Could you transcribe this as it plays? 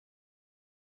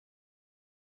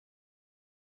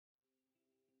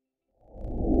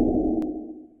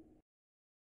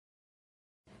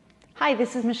Hi,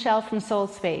 this is Michelle from Soul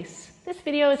Space. This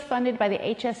video is funded by the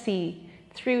HSE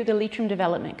through the Leitrim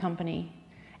Development Company.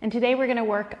 And today we're going to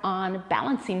work on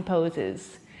balancing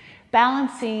poses.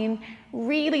 Balancing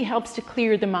really helps to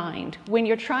clear the mind. When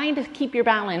you're trying to keep your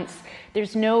balance,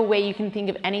 there's no way you can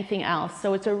think of anything else.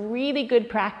 So it's a really good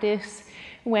practice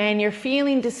when you're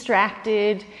feeling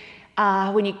distracted,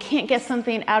 when you can't get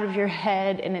something out of your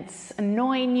head and it's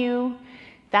annoying you.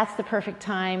 That's the perfect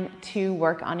time to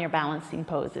work on your balancing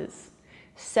poses.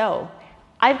 So,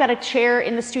 I've got a chair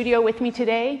in the studio with me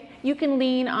today. You can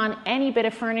lean on any bit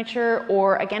of furniture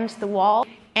or against the wall,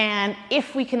 and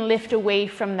if we can lift away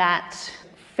from that,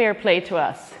 fair play to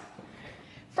us.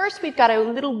 First, we've got a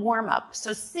little warm up.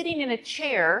 So sitting in a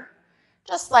chair,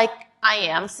 just like I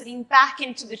am, sitting back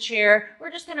into the chair,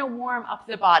 we're just gonna warm up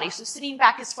the body. So sitting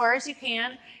back as far as you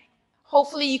can.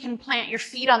 Hopefully you can plant your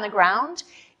feet on the ground.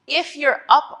 If you're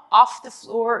up off the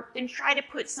floor, then try to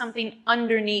put something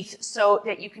underneath so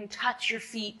that you can touch your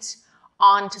feet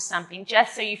onto something,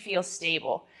 just so you feel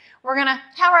stable. We're gonna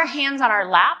have our hands on our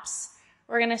laps.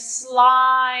 We're gonna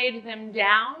slide them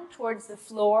down towards the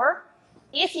floor.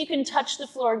 If you can touch the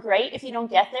floor, great. If you don't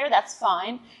get there, that's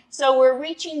fine. So we're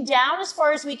reaching down as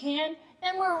far as we can,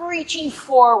 then we're reaching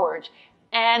forward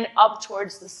and up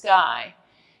towards the sky.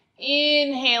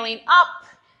 Inhaling up,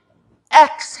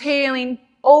 exhaling,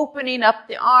 opening up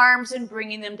the arms and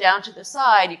bringing them down to the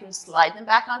side. You can slide them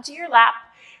back onto your lap.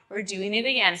 We're doing it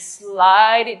again.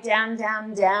 Slide it down,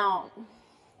 down, down.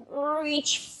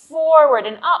 Reach forward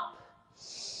and up.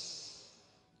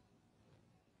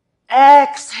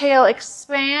 Exhale,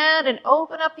 expand and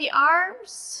open up the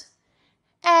arms.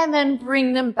 And then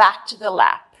bring them back to the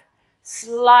lap.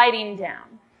 Sliding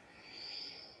down.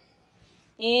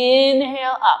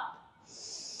 Inhale up.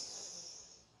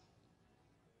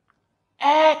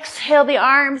 Exhale the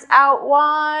arms out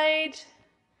wide.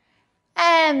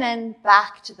 And then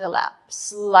back to the lap,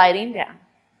 sliding down.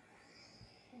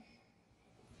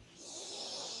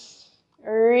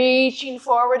 Reaching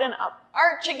forward and up.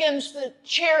 Arch against the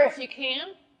chair if you can,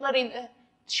 letting the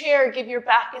chair give your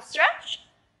back a stretch.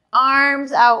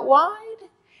 Arms out wide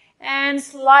and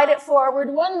slide it forward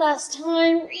one last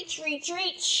time. Reach, reach,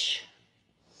 reach.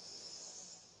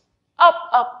 Up,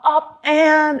 up, up,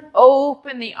 and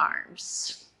open the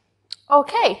arms.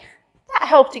 Okay, that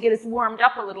helped to get us warmed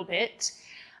up a little bit.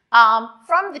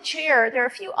 From the chair, there are a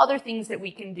few other things that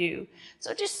we can do.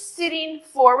 So just sitting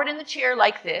forward in the chair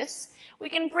like this, we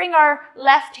can bring our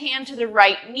left hand to the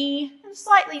right knee and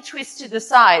slightly twist to the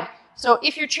side. So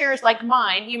if your chair is like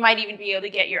mine, you might even be able to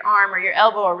get your arm or your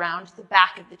elbow around the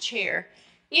back of the chair.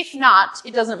 If not,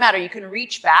 it doesn't matter. You can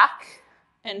reach back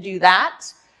and do that.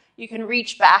 You can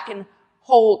reach back and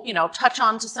hold, touch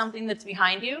onto something that's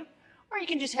behind you, or you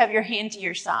can just have your hand to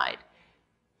your side.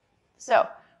 So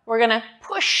we're gonna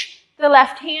push the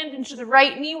left hand into the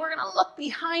right knee. We're gonna look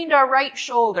behind our right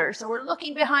shoulder. So we're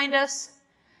looking behind us,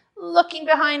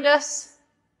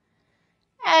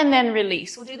 and then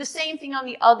release. We'll do the same thing on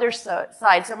the other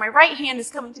side. So my right hand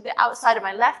is coming to the outside of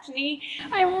my left knee.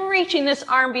 I'm reaching this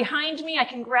arm behind me. I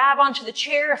can grab onto the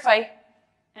chair if I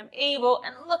am able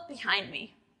and look behind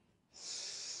me.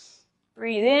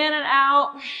 Breathe in and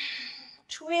out,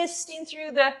 twisting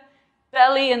through the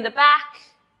belly and the back.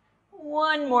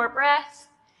 One more breath,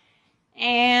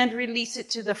 and release it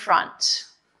to the front.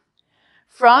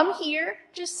 From here,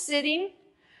 just sitting,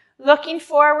 looking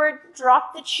forward,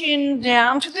 drop the chin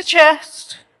down to the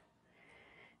chest,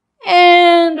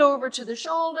 and over to the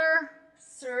shoulder,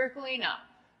 circling up.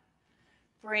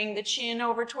 Bring the chin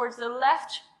over towards the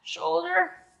left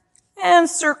shoulder, and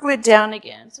circle it down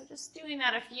again. So just doing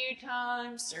that a few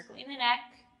times, circling the neck.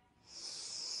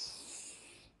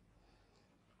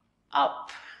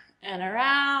 Up and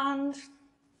around.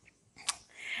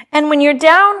 And when you're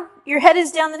down, your head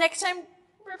is down the next time,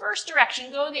 reverse direction,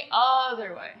 go the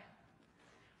other way.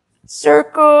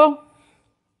 Circle,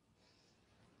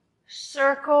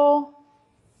 circle,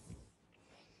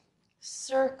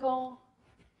 circle,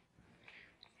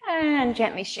 and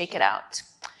gently shake it out.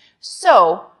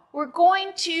 So, we're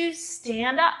going to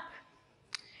stand up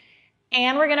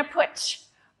and we're going to put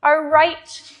our right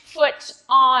foot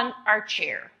on our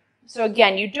chair. So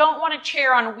again, you don't want a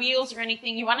chair on wheels or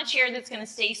anything. You want a chair that's going to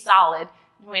stay solid.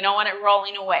 We don't want it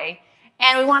rolling away.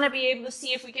 And we want to be able to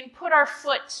see if we can put our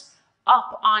foot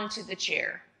up onto the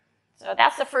chair. So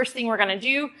that's the first thing we're going to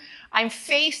do. I'm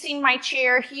facing my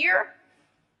chair here.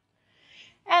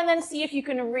 And then see if you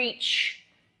can reach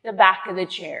the back of the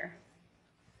chair.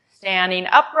 Standing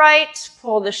upright,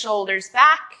 pull the shoulders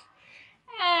back,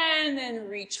 and then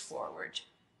reach forward.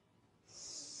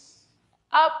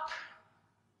 Up,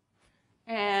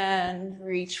 and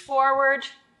reach forward.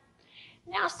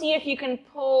 Now see if you can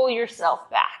pull yourself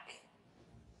back.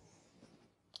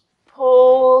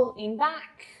 Pulling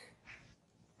back.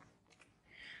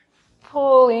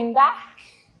 Pulling back.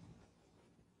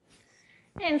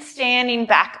 And standing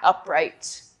back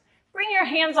upright. Bring your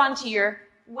hands onto your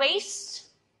waist.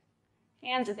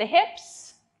 Hands at the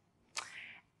hips.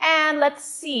 And let's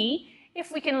see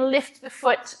if we can lift the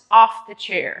foot off the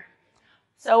chair.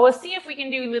 So we'll see if we can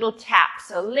do little taps.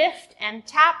 So lift and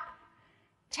tap,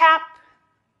 tap,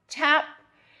 tap,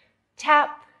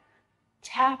 tap,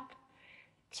 tap,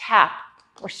 tap.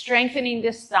 We're strengthening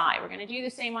this thigh. We're going to do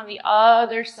the same on the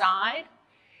other side.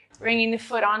 Bringing the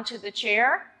foot onto the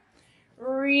chair.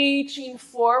 Reaching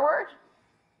forward.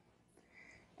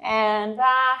 And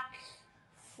back.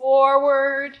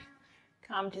 Forward.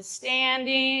 Come to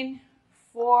standing.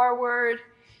 Forward.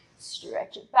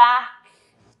 Stretch it back.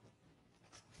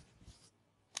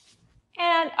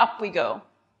 And up we go.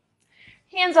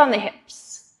 Hands on the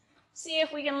hips. See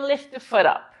if we can lift the foot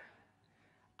up.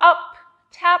 Up,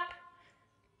 tap,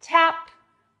 tap,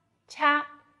 tap,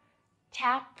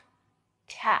 tap,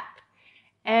 tap,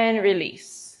 and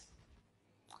release.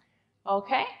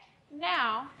 Okay,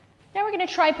 now we're going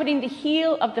to try putting the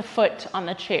heel of the foot on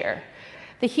the chair.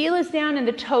 The heel is down and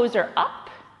the toes are up.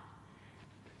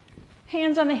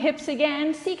 Hands on the hips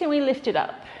again. See, can we lift it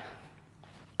up?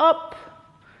 Up,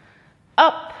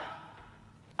 up,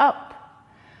 up,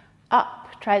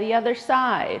 up. Try the other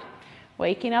side.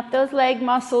 Waking up those leg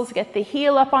muscles. Get the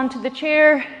heel up onto the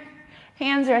chair.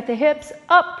 Hands are at the hips.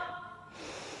 Up,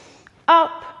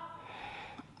 up,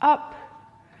 up,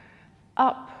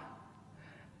 up,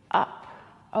 up.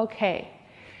 Okay.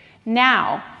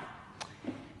 Now,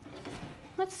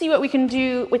 let's see what we can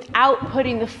do without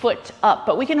putting the foot up.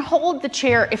 But we can hold the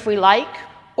chair if we like.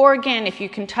 Or again, if you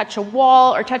can touch a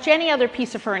wall or touch any other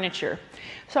piece of furniture.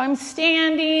 So I'm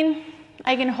standing,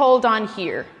 I can hold on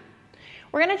here.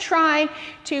 We're going to try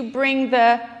to bring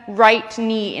the right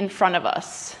knee in front of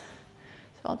us.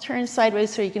 So I'll turn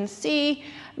sideways so you can see.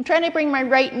 I'm trying to bring my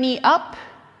right knee up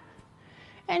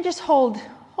and just hold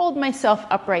myself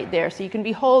upright there. So you can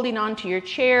be holding onto your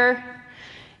chair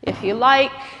if you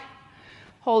like.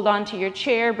 Hold onto your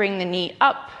chair, bring the knee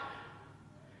up.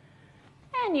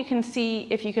 And you can see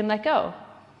if you can let go.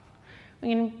 We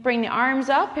can bring the arms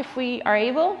up if we are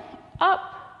able.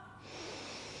 Up,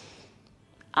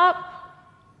 up,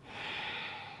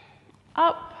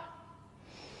 up,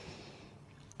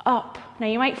 up. Now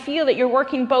you might feel that you're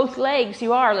working both legs.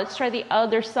 You are. Let's try the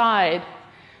other side.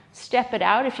 Step it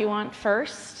out if you want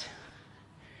first.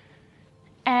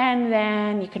 And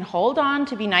then you can hold on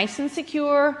to be nice and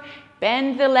secure.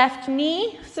 Bend the left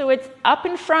knee so it's up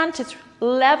in front. It's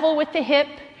level with the hip.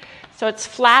 So it's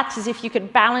flat as if you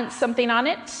could balance something on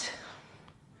it.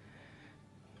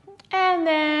 And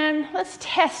then let's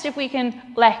test if we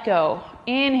can let go.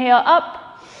 Inhale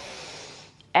up,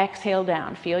 exhale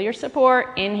down. Feel your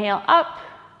support. Inhale up,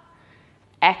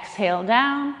 exhale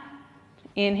down.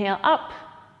 Inhale up.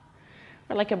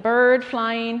 Or like a bird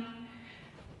flying.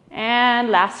 And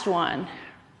last one.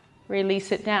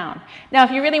 Release it down. Now,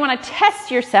 if you really want to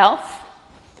test yourself,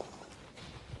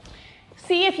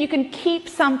 see if you can keep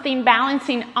something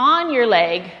balancing on your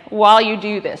leg while you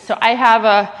do this. So I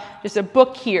have just a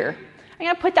book here. I'm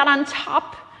going to put that on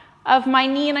top of my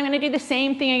knee, and I'm going to do the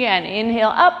same thing again. Inhale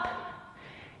up,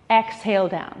 exhale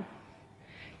down.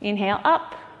 Inhale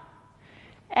up,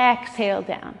 exhale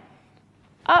down.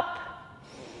 Up,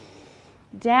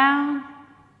 down,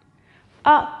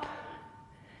 up,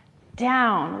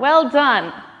 down. Well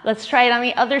done. Let's try it on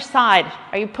the other side.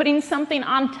 Are you putting something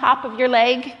on top of your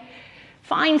leg?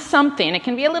 Find something. It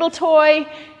can be a little toy.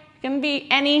 It can be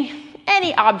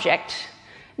any object.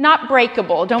 Not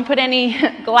breakable. Don't put any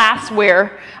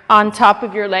glassware on top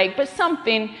of your leg, but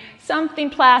something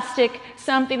plastic,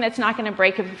 something that's not going to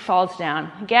break if it falls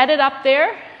down. Get it up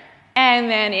there, and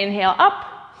then inhale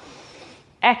up,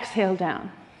 exhale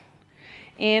down.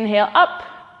 Inhale up,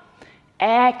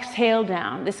 exhale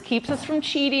down. This keeps us from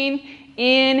cheating.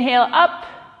 Inhale up,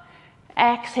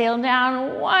 exhale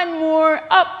down. One more,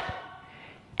 up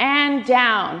and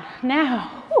down.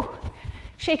 Now,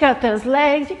 shake out those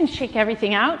legs. You can shake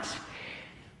everything out.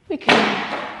 We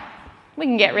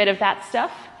can get rid of that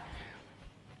stuff.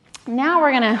 Now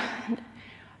we're going to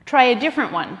try a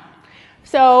different one.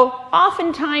 So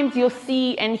oftentimes you'll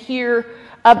see and hear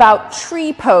about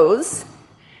tree pose.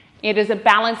 It is a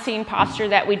balancing posture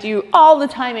that we do all the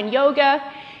time in yoga.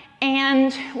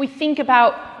 And we think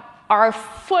about our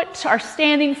foot, our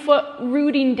standing foot,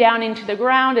 rooting down into the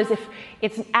ground as if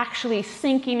it's actually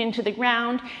sinking into the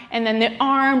ground. And then the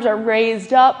arms are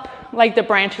raised up like the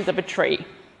branches of a tree.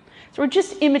 So we're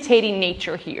just imitating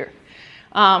nature here.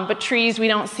 But trees we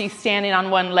don't see standing on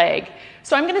one leg.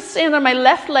 So I'm gonna stand on my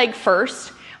left leg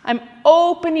first. I'm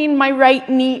opening my right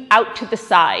knee out to the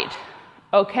side,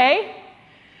 okay?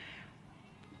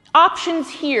 Options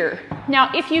here.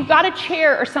 Now, if you've got a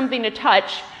chair or something to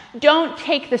touch, don't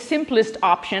take the simplest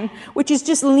option, which is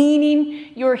just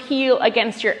leaning your heel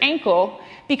against your ankle,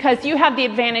 because you have the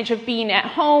advantage of being at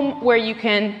home where you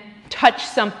can touch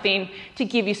something to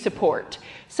give you support.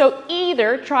 So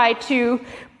either try to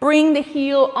bring the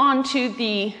heel onto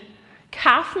the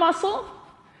calf muscle,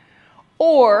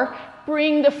 or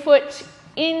bring the foot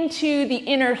into the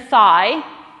inner thigh.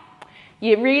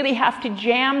 You really have to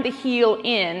jam the heel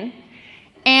in,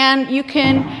 and you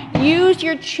can use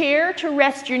your chair to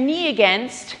rest your knee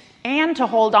against and to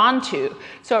hold on to.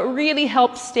 So it really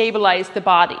helps stabilize the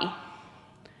body.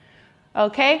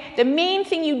 Okay? The main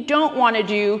thing you don't want to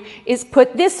do is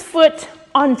put this foot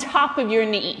on top of your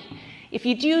knee. If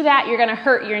you do that, you're going to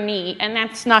hurt your knee, and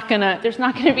there's not going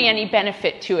to be any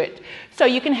benefit to it. So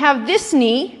you can have this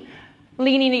knee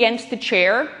leaning against the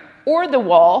chair or the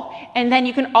wall, and then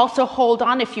you can also hold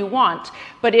on if you want.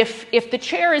 But if the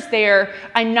chair is there,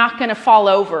 I'm not going to fall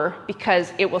over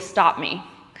because it will stop me.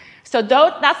 So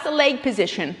that's the leg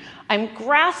position. I'm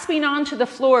grasping onto the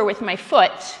floor with my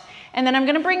foot, and then I'm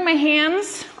going to bring my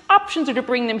hands. Options are to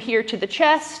bring them here to the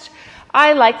chest.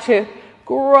 I like to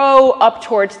grow up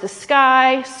towards the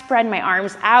sky, spread my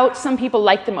arms out. Some people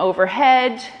like them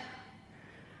overhead.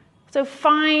 So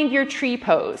find your tree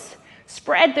pose.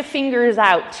 Spread the fingers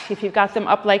out if you've got them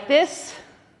up like this.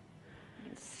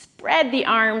 Spread the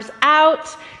arms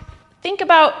out. Think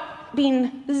about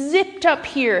being zipped up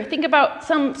here. Think about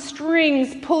some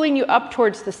strings pulling you up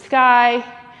towards the sky.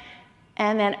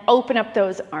 And then open up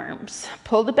those arms.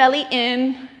 Pull the belly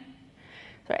in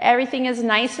so everything is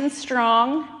nice and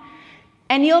strong.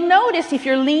 And you'll notice if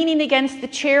you're leaning against the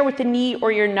chair with the knee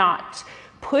or you're not.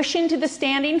 Push into the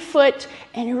standing foot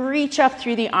and reach up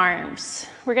through the arms.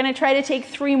 We're going to try to take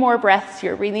 3 more breaths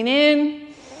here. Breathing in,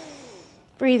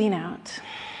 breathing out.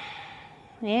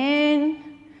 In,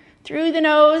 through the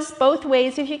nose, both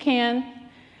ways if you can.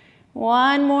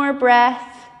 1 more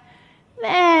breath.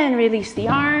 Then release the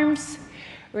arms,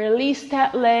 release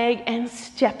that leg, and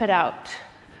step it out.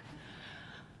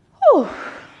 Whew,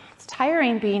 it's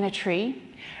tiring being a tree.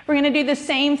 We're going to do the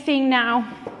same thing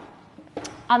now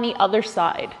on the other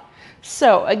side.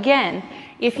 So again,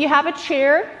 if you have a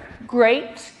chair,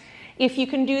 great. If you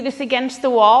can do this against the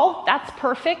wall, that's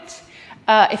perfect.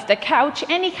 If the couch,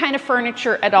 any kind of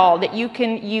furniture at all that you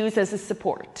can use as a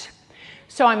support.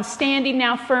 So I'm standing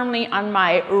now firmly on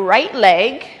my right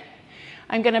leg.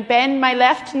 I'm going to bend my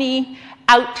left knee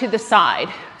out to the side.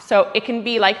 So it can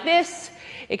be like this,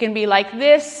 it can be like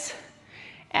this,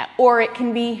 or it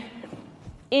can be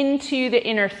into the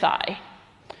inner thigh.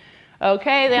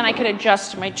 Okay, then I could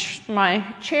adjust my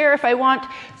chair if I want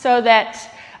so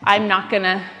that I'm not going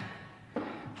to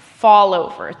fall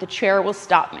over. The chair will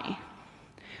stop me.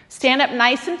 Stand up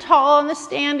nice and tall on the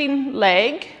standing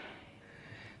leg.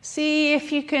 See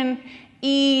if you can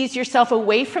ease yourself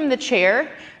away from the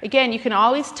chair. Again, you can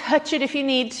always touch it if you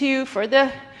need to for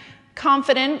the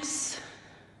confidence.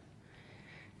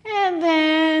 And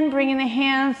then bringing the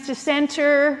hands to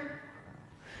center.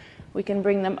 We can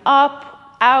bring them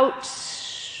up, out.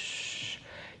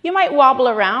 You might wobble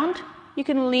around. You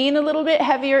can lean a little bit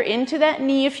heavier into that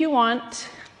knee if you want.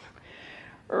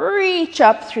 Reach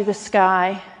up through the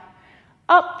sky,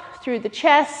 up through the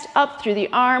chest, up through the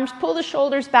arms. Pull the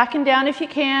shoulders back and down if you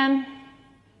can.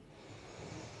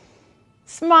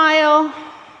 Smile.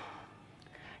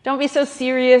 Don't be so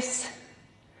serious.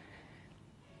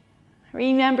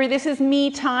 Remember, this is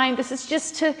me time. This is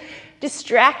just to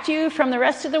distract you from the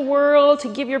rest of the world,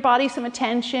 to give your body some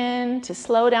attention, to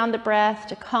slow down the breath,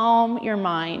 to calm your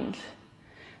mind.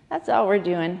 That's all we're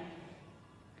doing.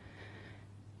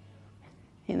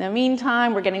 In the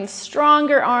meantime, we're getting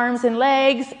stronger arms and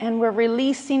legs, and we're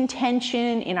releasing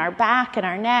tension in our back and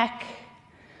our neck.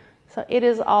 So it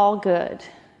is all good.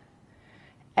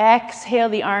 Exhale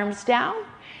the arms down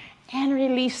and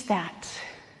release that.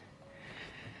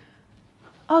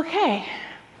 Okay.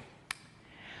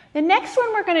 The next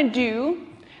one we're going to do,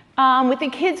 with the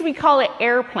kids we call it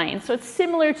airplane. So it's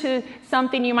similar to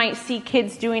something you might see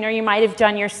kids doing or you might have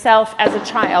done yourself as a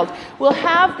child. We'll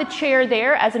have the chair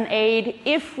there as an aid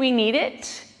if we need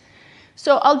it.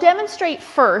 So I'll demonstrate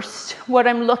first what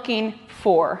I'm looking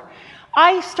for.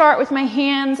 I start with my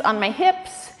hands on my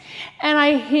hips and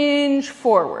I hinge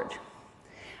forward.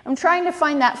 I'm trying to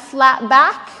find that flat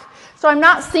back, so I'm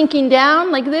not sinking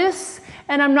down like this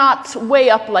and I'm not way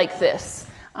up like this.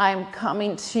 I'm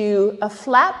coming to a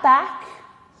flat back,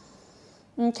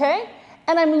 okay?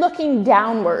 and I'm looking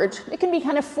downward. It can be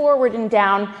kind of forward and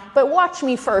down, but watch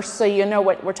me first so you know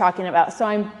what we're talking about. So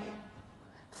I'm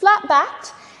flat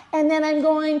backed, and then I'm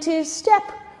going to step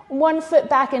one foot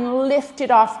back and lift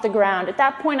it off the ground. At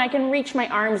that point, I can reach my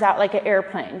arms out like an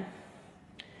airplane.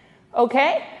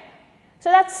 Okay? So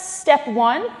that's step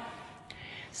one.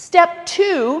 Step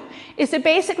two is to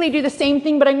basically do the same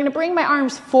thing, but I'm going to bring my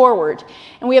arms forward.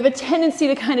 And we have a tendency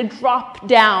to kind of drop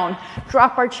down,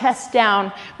 drop our chest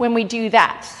down when we do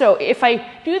that. So if I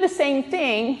do the same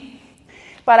thing,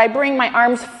 but I bring my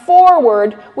arms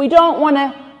forward, we don't want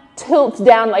to tilt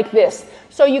down like this.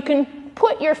 So you can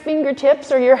put your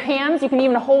fingertips or your hands, you can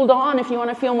even hold on if you want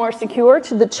to feel more secure,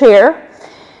 to the chair.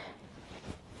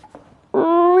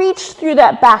 Reach through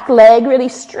that back leg, really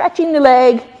stretching the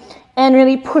leg and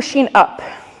really pushing up.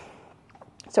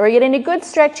 So we're getting a good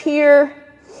stretch here.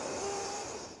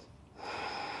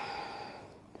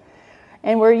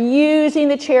 And we're using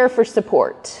the chair for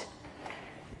support.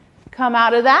 Come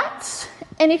out of that.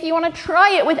 And if you want to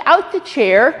try it without the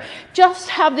chair, just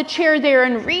have the chair there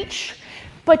and reach,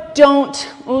 but don't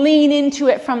lean into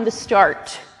it from the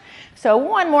start. So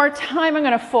one more time, I'm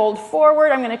going to fold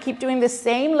forward. I'm going to keep doing the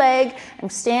same leg. I'm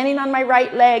standing on my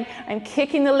right leg. I'm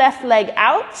kicking the left leg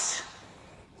out.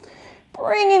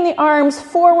 Bringing the arms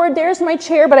forward. There's my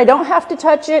chair, but I don't have to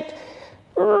touch it.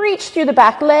 Reach through the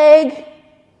back leg.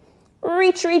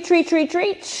 Reach, reach, reach, reach,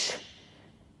 reach.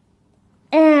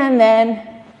 And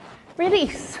then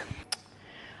release.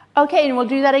 Okay, and we'll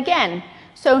do that again.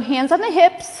 So hands on the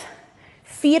hips.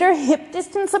 Feet are hip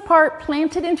distance apart,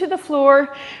 planted into the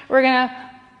floor. We're going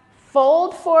to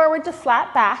fold forward to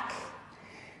flat back.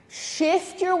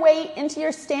 Shift your weight into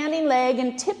your standing leg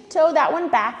and tiptoe that one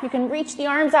back. You can reach the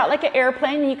arms out like an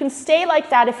airplane, and you can stay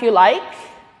like that if you like.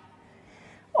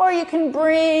 Or you can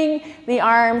bring the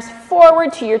arms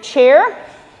forward to your chair.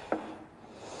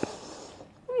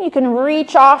 You can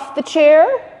reach off the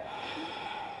chair.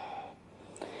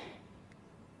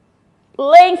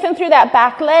 Lengthen through that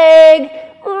back leg.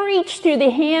 Reach through the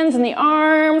hands and the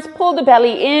arms. Pull the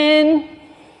belly in.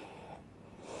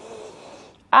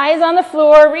 Eyes on the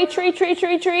floor. Reach, reach, reach,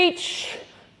 reach, reach.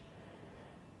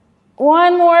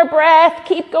 One more breath.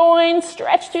 Keep going.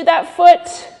 Stretch through that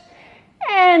foot.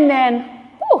 And then,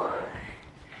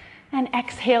 and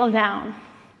exhale down.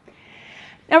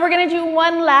 Now we're going to do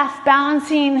one last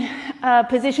balancing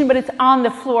position, but it's on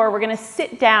the floor. We're going to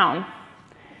sit down.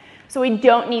 So we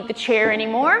don't need the chair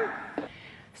anymore.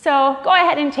 So go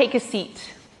ahead and take a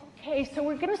seat. Okay, so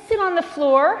we're going to sit on the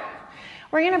floor.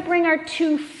 We're going to bring our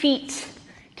 2 feet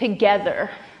together.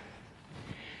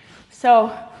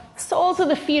 So soles of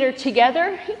the feet are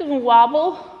together. You can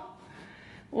wobble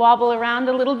around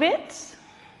a little bit.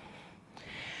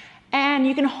 And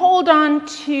you can hold on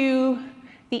to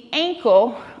the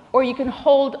ankle, or you can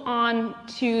hold on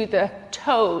to the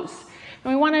toes.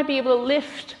 And we want to be able to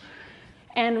lift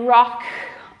and rock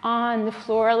on the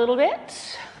floor a little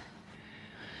bit.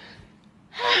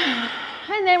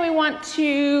 And then we want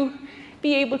to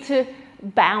be able to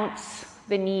bounce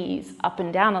the knees up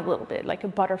and down a little bit, like a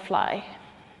butterfly.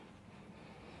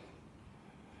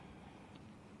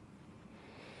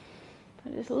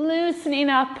 So just loosening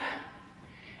up,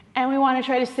 and we want to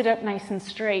try to sit up nice and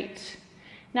straight.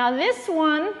 Now this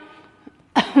one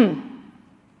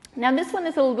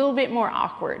is a little bit more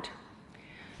awkward.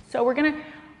 So we're going to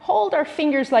hold our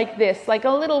fingers like this, like a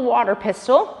little water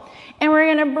pistol. And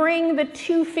we're going to bring the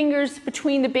 2 fingers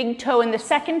between the big toe and the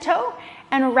second toe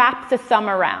and wrap the thumb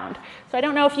around. So I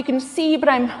don't know if you can see, but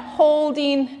I'm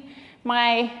holding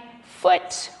my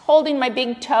foot, holding my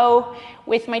big toe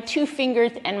with my 2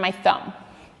 fingers and my thumb.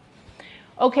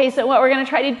 Okay, so what we're going to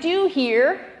try to do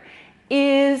here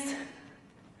is,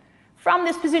 from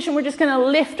this position, we're just going to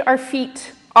lift our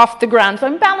feet off the ground. So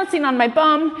I'm balancing on my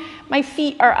bum, my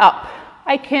feet are up.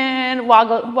 I can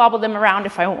wobble them around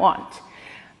if I want.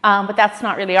 But that's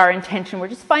not really our intention. We're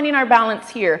just finding our balance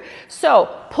here.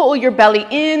 So pull your belly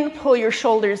in, pull your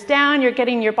shoulders down. You're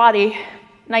getting your body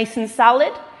nice and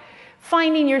solid,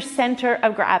 finding your center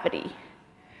of gravity.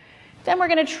 Then we're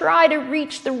going to try to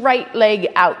reach the right leg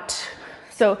out.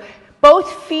 So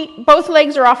both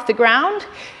legs are off the ground,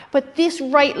 but this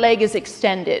right leg is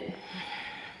extended.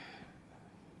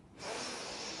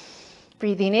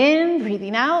 Breathing in,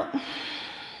 breathing out.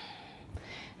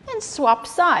 And swap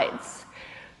sides.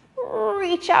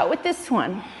 Reach out with this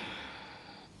one.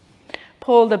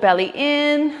 Pull the belly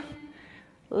in,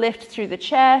 lift through the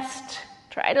chest,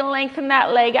 try to lengthen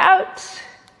that leg out,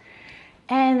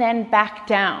 and then back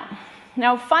down.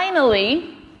 Now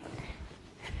finally,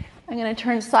 I'm going to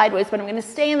turn sideways, but I'm going to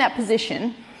stay in that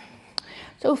position.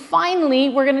 So finally,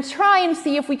 we're going to try and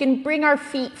see if we can bring our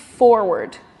feet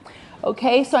forward.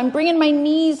 Okay, so I'm bringing my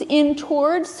knees in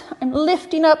towards, I'm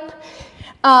lifting up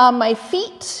my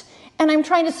feet, and I'm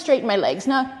trying to straighten my legs.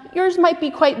 Now, yours might be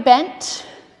quite bent.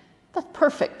 That's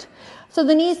perfect. So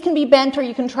the knees can be bent, or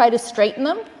you can try to straighten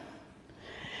them.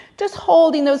 Just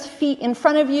holding those feet in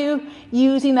front of you,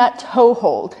 using that toe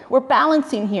hold. We're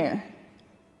balancing here.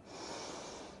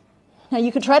 Now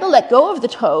you can try to let go of the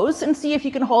toes and see if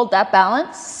you can hold that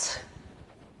balance.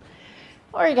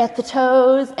 Or you get the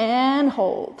toes and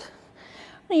hold.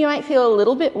 You might feel a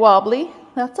little bit wobbly.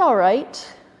 That's all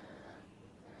right.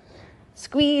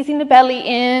 Squeezing the belly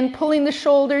in, pulling the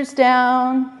shoulders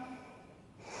down.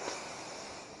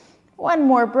 One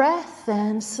more breath,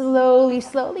 and slowly,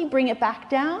 slowly bring it back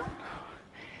down.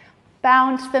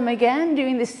 Bounce them again,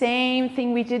 doing the same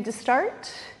thing we did to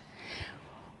start.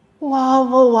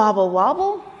 Wobble, wobble,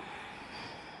 wobble.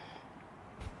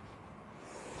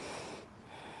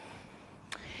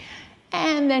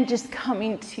 And then just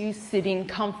coming to sitting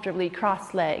comfortably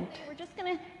cross-legged. We're just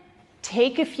going to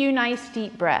take a few nice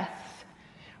deep breaths.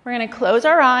 We're going to close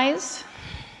our eyes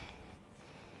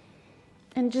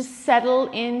and just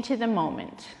settle into the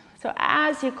moment. So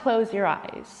as you close your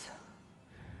eyes,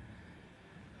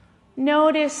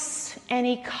 notice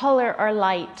any color or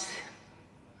light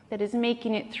that is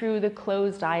making it through the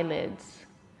closed eyelids.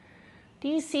 Do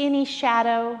you see any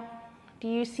shadow? Do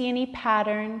you see any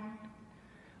pattern?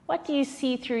 What do you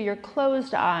see through your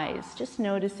closed eyes? Just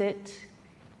notice it.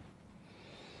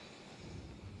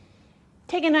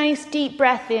 Take a nice deep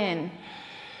breath in.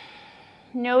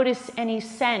 Notice any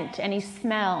scent, any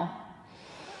smell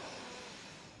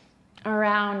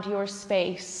around your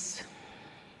space.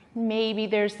 Maybe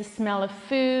there's the smell of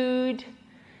food.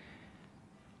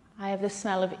 I have the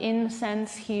smell of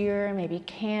incense here, maybe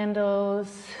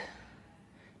candles,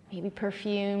 maybe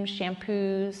perfumes,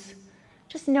 shampoos.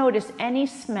 Just notice any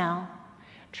smell.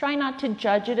 Try not to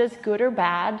judge it as good or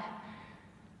bad.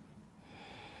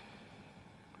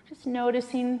 Just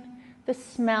noticing the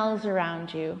smells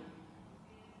around you.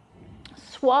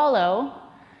 Swallow.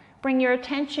 Bring your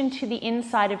attention to the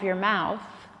inside of your mouth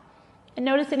and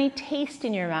notice any taste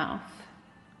in your mouth.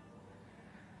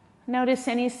 Notice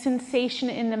any sensation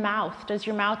in the mouth. Does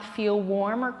your mouth feel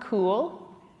warm or cool?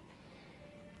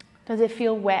 Does it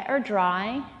feel wet or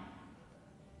dry?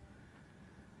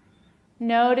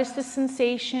 Notice the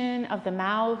sensation of the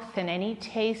mouth and any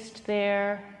taste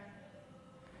there.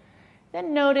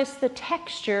 Then notice the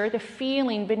texture, the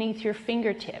feeling beneath your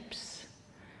fingertips.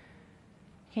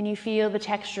 Can you feel the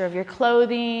texture of your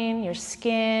clothing, your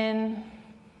skin,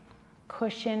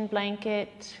 cushion,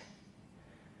 blanket?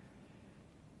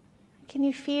 Can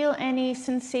you feel any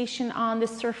sensation on the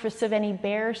surface of any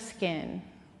bare skin?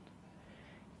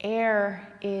 Air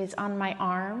is on my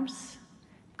arms.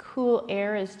 Cool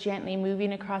air is gently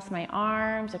moving across my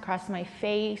arms, across my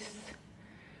face.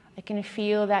 I can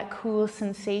feel that cool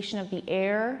sensation of the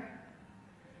air.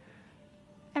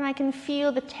 And I can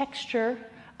feel the texture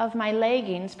of my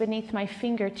leggings beneath my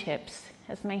fingertips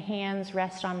as my hands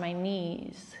rest on my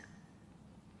knees.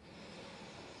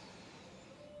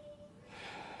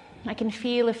 I can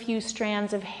feel a few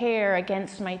strands of hair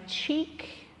against my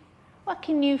cheek. What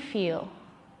can you feel?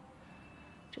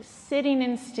 Just sitting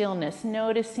in stillness,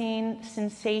 noticing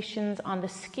sensations on the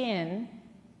skin,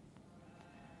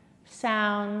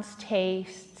 sounds,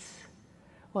 tastes,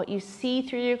 what you see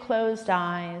through your closed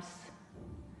eyes.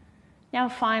 Now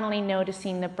finally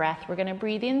noticing the breath. We're going to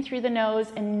breathe in through the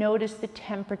nose and notice the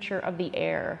temperature of the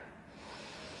air.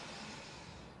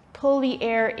 Pull the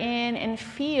air in and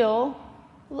feel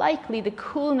likely the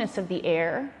coolness of the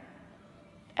air.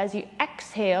 As you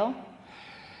exhale,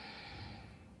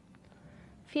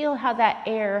 feel how that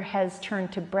air has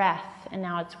turned to breath and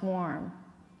now it's warm.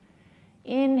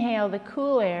 Inhale the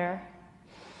cool air.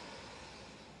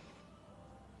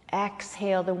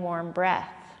 Exhale the warm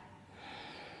breath.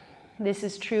 This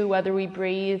is true whether we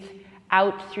breathe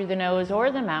out through the nose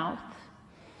or the mouth.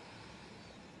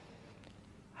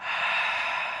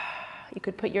 You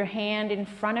could put your hand in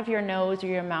front of your nose or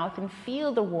your mouth and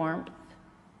feel the warmth.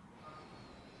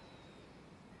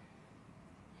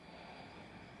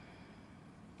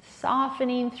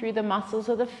 Softening through the muscles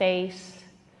of the face,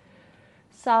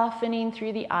 softening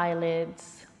through the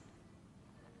eyelids,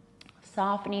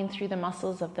 softening through the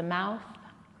muscles of the mouth,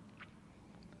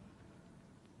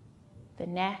 the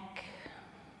neck,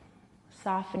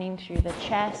 softening through the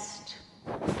chest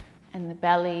and the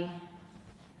belly.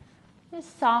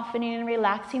 Just softening and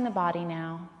relaxing the body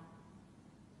now.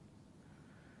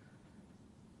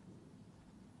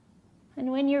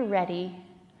 And when you're ready,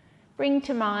 bring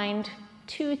to mind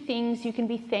 2 things you can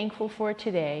be thankful for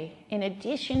today, in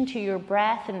addition to your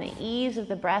breath and the ease of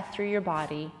the breath through your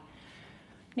body.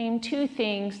 Name 2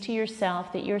 things to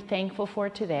yourself that you're thankful for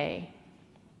today.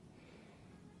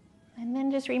 And then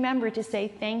just remember to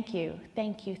say thank you,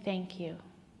 thank you, thank you.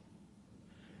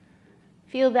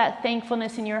 Feel that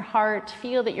thankfulness in your heart.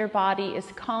 Feel that your body is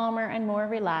calmer and more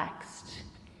relaxed.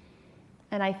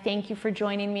 And I thank you for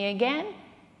joining me again.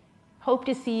 Hope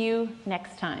to see you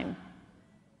next time.